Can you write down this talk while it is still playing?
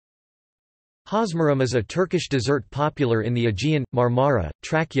Hoşmerim is a Turkish dessert popular in the Aegean, Marmara,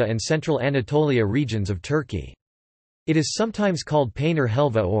 Trakya and central Anatolia regions of Turkey. It is sometimes called peynir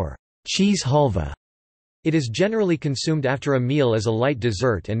helva or cheese halva. It is generally consumed after a meal as a light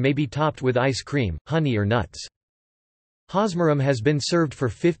dessert and may be topped with ice cream, honey or nuts. Hoşmerim has been served for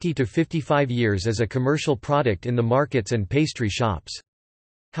 50 to 55 years as a commercial product in the markets and pastry shops.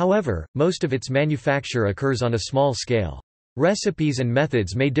 However, most of its manufacture occurs on a small scale. Recipes and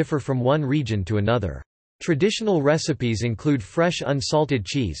methods may differ from one region to another. Traditional recipes include fresh unsalted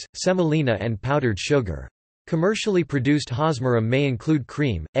cheese, semolina and powdered sugar. Commercially produced hoşmerim may include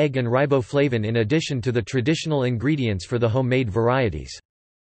cream, egg and riboflavin in addition to the traditional ingredients for the homemade varieties.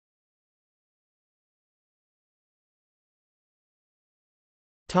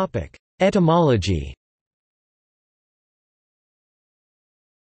 Etymology.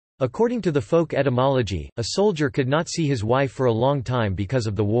 According to the folk etymology, a soldier could not see his wife for a long time because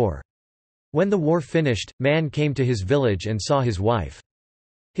of the war. When the war finished, man came to his village and saw his wife.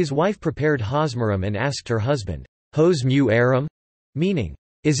 His wife prepared hoşmerim and asked her husband, "Hoz mu aram?" meaning,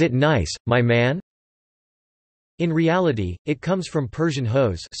 "Is it nice, my man?" In reality, it comes from Persian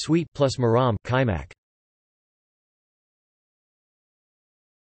hoz, sweet plus maram, kaymak.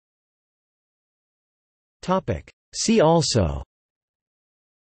 See also: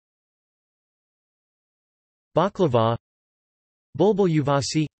 Baklava, Bulbul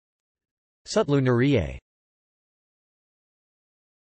yuvasi, Sutlu Nuriye.